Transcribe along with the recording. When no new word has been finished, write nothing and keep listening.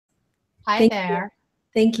Hi there.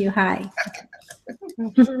 Thank you. Hi. I'm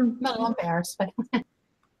a little embarrassed, but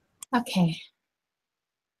okay.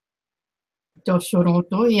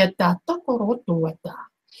 Toshurutu yata tokurutu wata.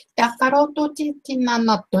 Takarotu titina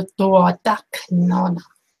no tutu taknona.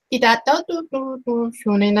 Idata tutu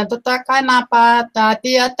shunina tatakana pata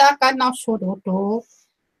tiataka no shurutu.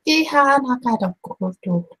 Tihana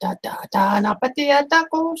kadokurutu tata napatiata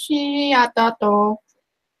kushi atato.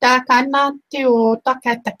 Takana tiu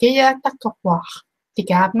takatakia takwa.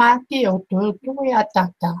 Tigama tiu tutu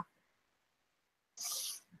yatata.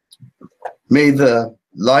 May the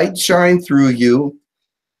light shine through you,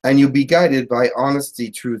 and you be guided by honesty,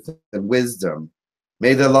 truth, and wisdom.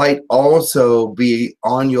 May the light also be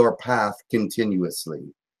on your path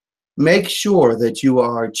continuously. Make sure that you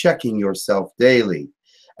are checking yourself daily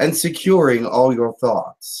and securing all your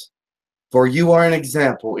thoughts. For you are an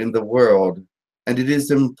example in the world, and it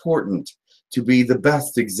is important to be the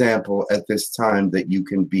best example at this time that you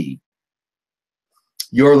can be.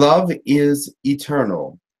 Your love is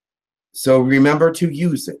eternal. So remember to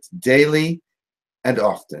use it daily and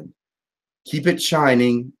often. Keep it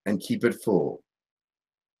shining and keep it full.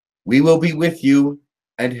 We will be with you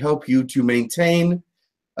and help you to maintain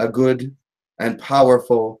a good and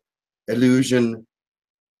powerful illusion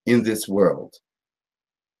in this world.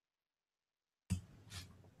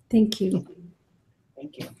 Thank you.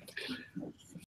 Thank you.